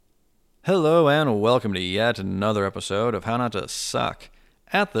Hello and welcome to yet another episode of How Not to Suck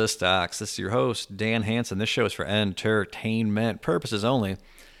at the Stocks. This is your host, Dan Hansen. This show is for entertainment purposes only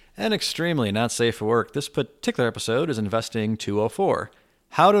and extremely not safe for work. This particular episode is Investing 204,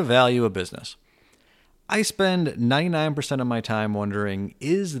 How to Value a Business. I spend 99% of my time wondering,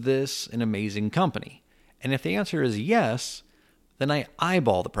 is this an amazing company? And if the answer is yes, then I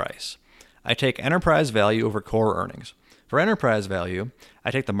eyeball the price. I take enterprise value over core earnings. For enterprise value,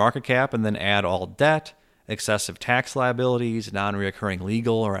 I take the market cap and then add all debt, excessive tax liabilities, non-recurring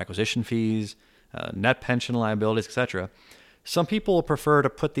legal or acquisition fees, net pension liabilities, etc. Some people prefer to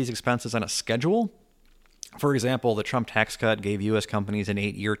put these expenses on a schedule. For example, the Trump tax cut gave U.S. companies an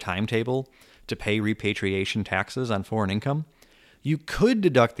 8-year timetable to pay repatriation taxes on foreign income. You could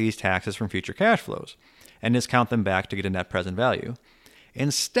deduct these taxes from future cash flows and discount them back to get a net present value.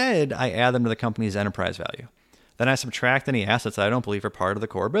 Instead, I add them to the company's enterprise value. Then I subtract any assets that I don't believe are part of the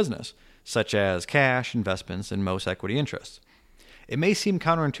core business, such as cash, investments, and most equity interests. It may seem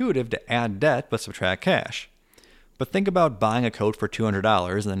counterintuitive to add debt but subtract cash. But think about buying a coat for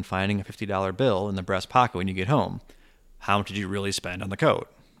 $200 and then finding a $50 bill in the breast pocket when you get home. How much did you really spend on the coat?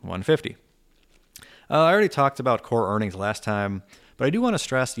 $150. I already talked about core earnings last time, but I do want to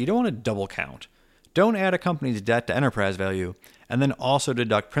stress that you don't want to double count. Don't add a company's debt to enterprise value and then also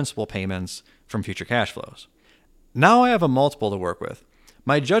deduct principal payments from future cash flows. Now I have a multiple to work with.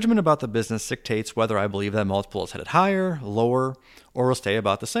 My judgment about the business dictates whether I believe that multiple is headed higher, lower, or will stay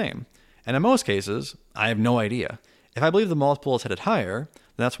about the same. And in most cases, I have no idea. If I believe the multiple is headed higher,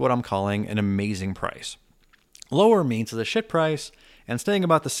 then that's what I'm calling an amazing price. Lower means it's a shit price, and staying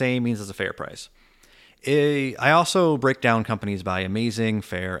about the same means it's a fair price. I also break down companies by amazing,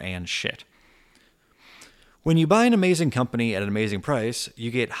 fair, and shit. When you buy an amazing company at an amazing price, you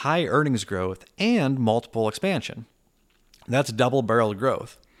get high earnings growth and multiple expansion. That's double-barreled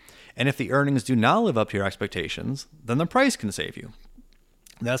growth. And if the earnings do not live up to your expectations, then the price can save you.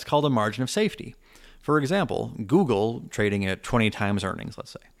 That's called a margin of safety. For example, Google trading at 20 times earnings,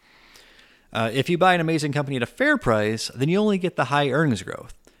 let's say. If you buy an amazing company at a fair price, then you only get the high earnings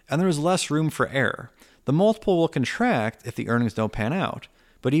growth, and there's less room for error. The multiple will contract if the earnings don't pan out.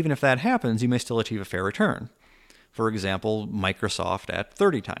 But even if that happens, you may still achieve a fair return. For example, Microsoft at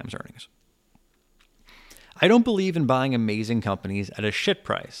 30 times earnings. I don't believe in buying amazing companies at a shit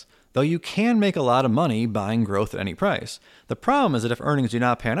price, though you can make a lot of money buying growth at any price. The problem is that if earnings do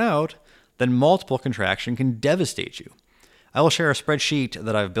not pan out, then multiple contraction can devastate you. I will share a spreadsheet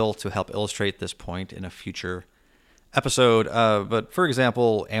that I've built to help illustrate this point in a future episode. But for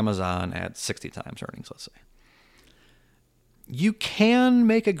example, Amazon at 60 times earnings, let's say. You can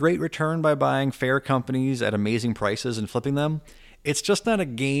make a great return by buying fair companies at amazing prices and flipping them. It's just not a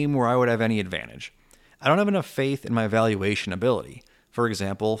game where I would have any advantage. I don't have enough faith in my valuation ability. For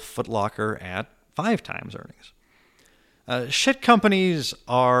example, Foot Locker at 5 times earnings. Shit companies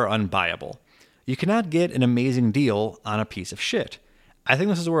are unbuyable. You cannot get an amazing deal on a piece of shit. I think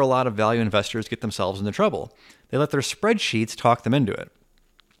this is where a lot of value investors get themselves into trouble. They let their spreadsheets talk them into it.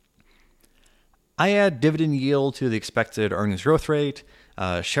 I add dividend yield to the expected earnings growth rate.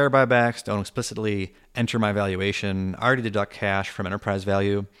 Share buybacks don't explicitly enter my valuation. I already deduct cash from enterprise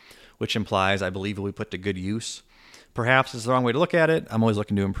value, which implies I believe it will be put to good use. Perhaps it's the wrong way to look at it. I'm always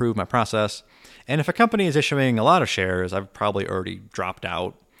looking to improve my process. And if a company is issuing a lot of shares, I've probably already dropped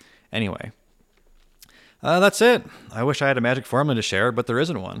out. Anyway, that's it. I wish I had a magic formula to share, but there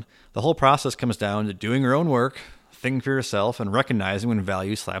isn't one. The whole process comes down to doing your own work, thinking for yourself, and recognizing when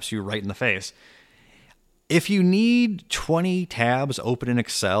value slaps you right in the face. If you need 20 tabs open in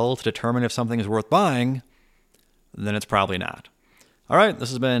Excel to determine if something is worth buying, then it's probably not. All right, this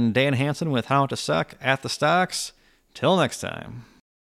has been Dan Hansen with How to Suck at the Stocks. Till next time.